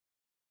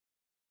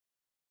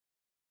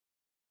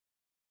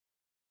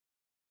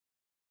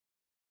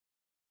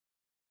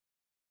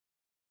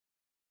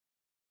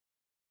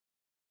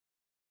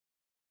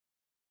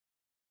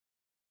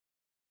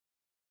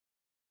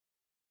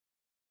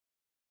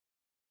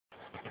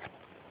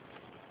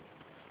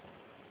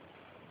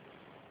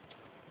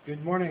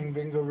Good morning,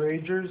 Bingo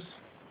Ragers.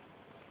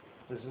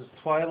 This is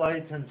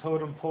Twilight and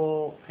Totem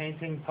Pole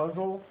Painting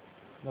Puzzle,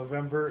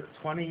 November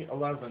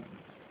 2011.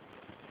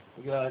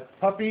 We got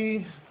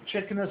Puppy,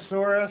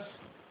 Chickenosaurus,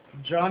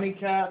 Johnny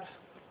Cat,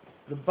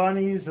 the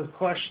bunnies of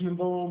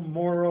questionable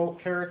moral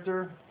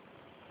character,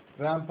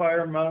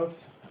 Vampire Mouth,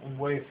 and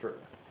Wafer.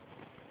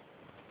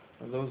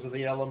 And those are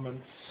the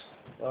elements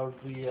of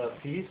the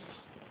piece.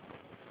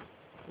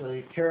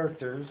 The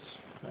characters,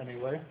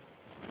 anyway.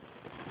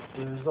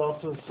 There's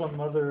also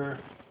some other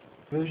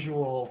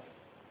visual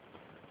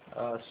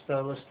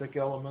stylistic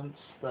elements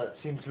that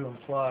seem to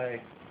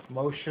imply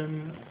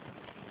motion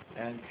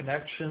and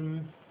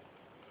connection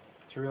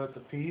throughout the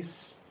piece.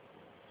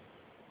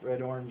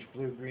 Red, orange,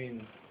 blue,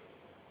 green.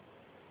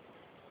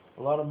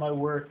 A lot of my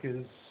work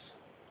is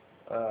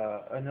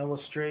an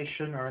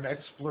illustration or an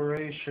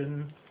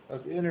exploration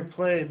of the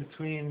interplay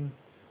between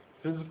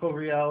physical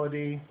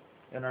reality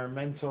and our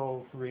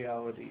mental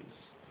realities.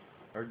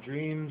 Our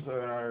dreams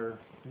and our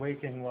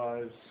waking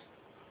lives,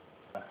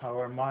 how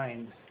our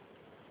mind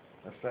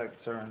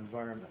affects our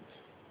environment.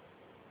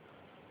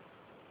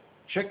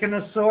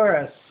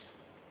 Chickenosaurus.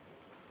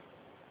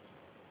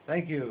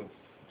 Thank you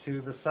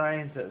to the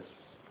scientists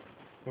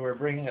who are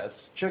bringing us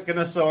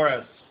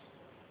Chickenosaurus.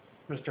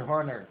 Mr.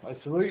 Horner, I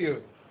salute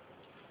you.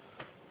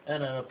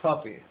 And a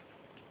puppy.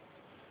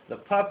 The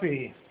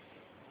puppy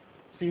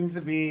seems to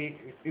be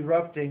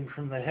erupting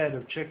from the head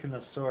of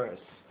Chickenosaurus.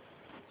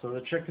 So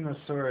the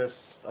Chickenosaurus,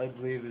 I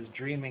believe, is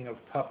dreaming of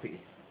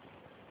puppy.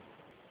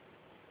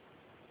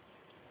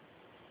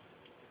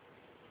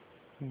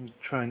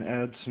 Try and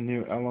add some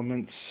new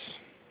elements.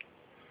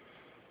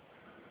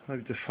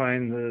 I've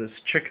defined this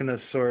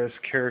Chickenosaurus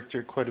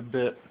character quite a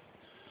bit.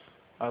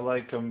 I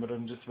like him, but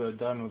I'm just about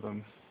done with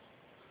him.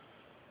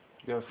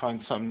 Gotta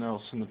find something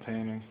else in the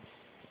painting.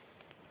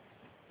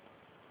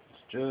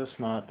 It's just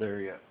not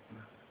there yet.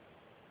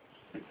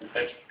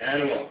 That's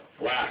animal,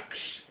 wax.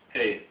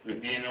 Hey, do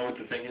you know what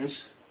the thing is?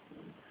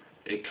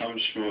 It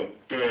comes from a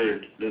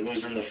bird that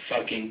lives in the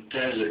fucking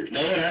desert. No,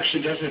 it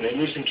actually doesn't. It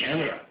lives in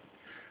Canada.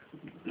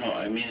 No,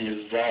 I mean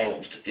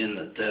evolved in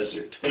the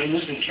desert. But it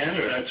lives in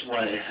Canada. That's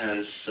why it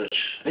has such...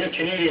 Yeah,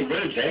 Canadian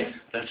birds, eh?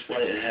 That's why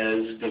it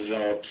has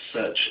developed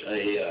such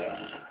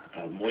a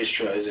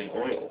moisturizing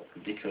oil.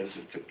 Because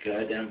it's a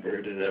goddamn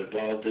bird that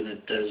evolved in a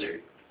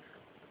desert.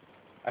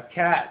 A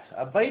cat.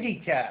 A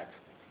bitey cat.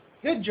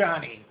 Good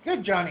Johnny.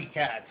 Good Johnny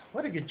cat.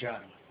 What a good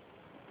Johnny.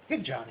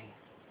 Good Johnny.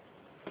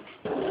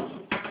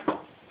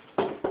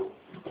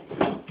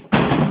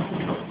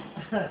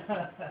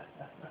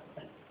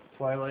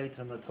 Twilight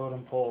and the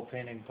Totem Pole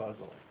Painting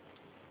Puzzle,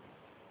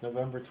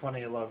 November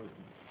 2011.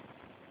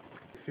 I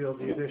feel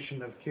the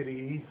addition of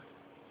kitty,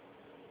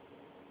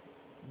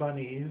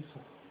 bunnies,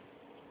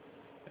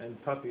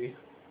 and puppy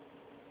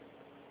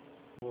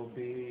will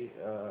be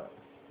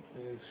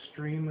an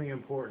extremely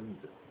important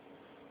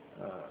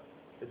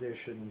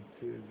addition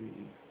to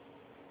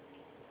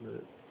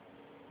the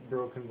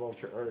Broken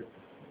Vulture Art,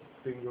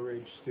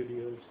 BingoRage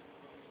Studios,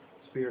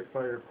 Spirit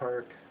Fire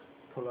Park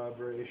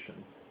collaboration.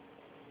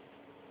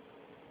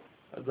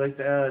 I'd like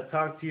to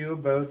talk to you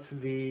about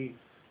the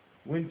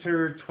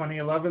Winter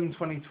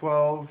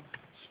 2011-2012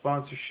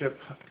 sponsorship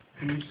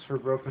piece for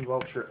Broken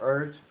Vulture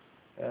Art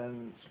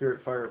and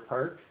Spirit Fire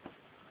Park.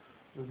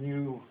 The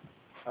new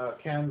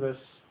canvas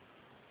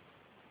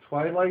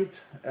Twilight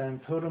and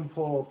Totem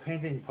Pole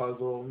Painting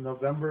Puzzle,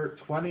 November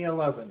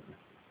 2011.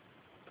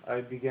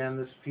 I began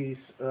this piece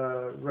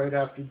right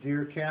after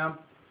Deer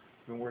Camp.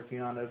 Been working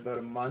on it about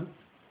a month.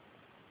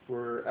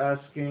 We're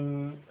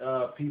asking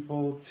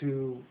people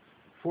to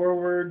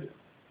forward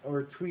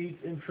or tweet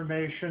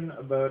information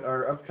about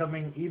our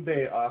upcoming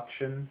eBay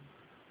auction.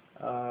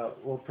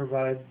 We'll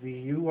provide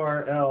the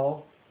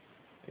URL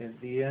at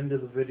the end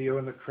of the video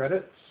in the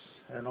credits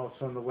and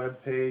also on the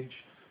web page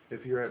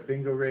if you're at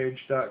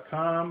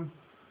BingoRage.com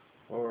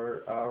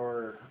or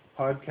our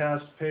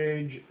podcast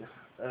page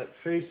at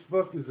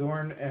Facebook,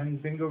 Zorn and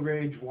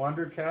BingoRage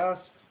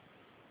Wandercast,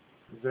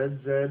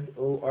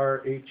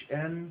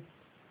 ZZORHN,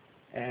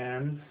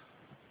 and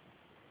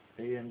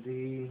AND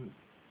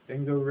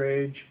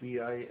BingoRage,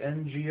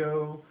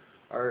 BingoRage,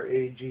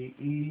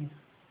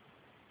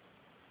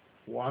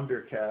 Wandercast,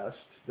 WANDRDERCAST,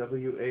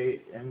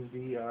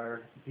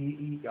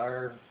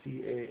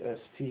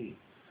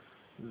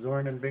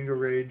 Zorn and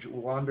BingoRage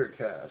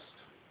Wandercast.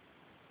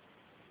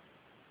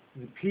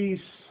 The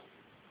piece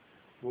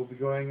will be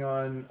going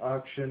on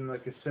auction,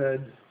 like I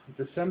said,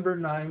 December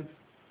 9th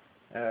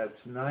at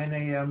 9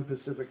 a.m.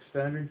 Pacific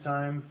Standard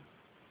Time,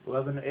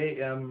 11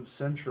 a.m.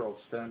 Central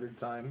Standard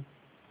Time,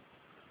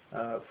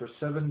 for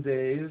 7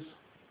 days.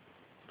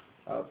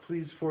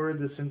 Please forward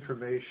this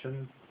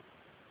information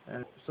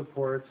and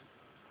support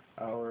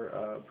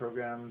our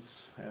programs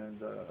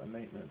and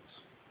maintenance.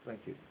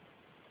 Thank you.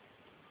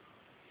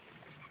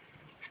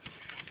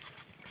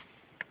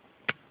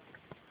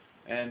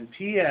 And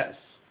P.S.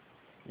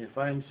 If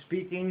I'm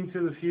speaking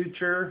to the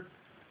future,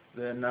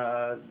 then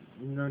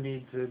no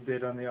need to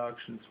bid on the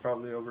auction. It's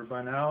probably over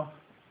by now.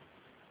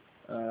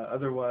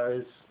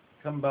 Otherwise,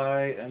 come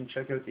by and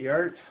check out the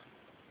art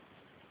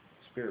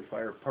Spirit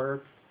Fire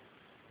Park,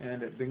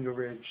 and at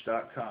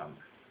BingoRage.com.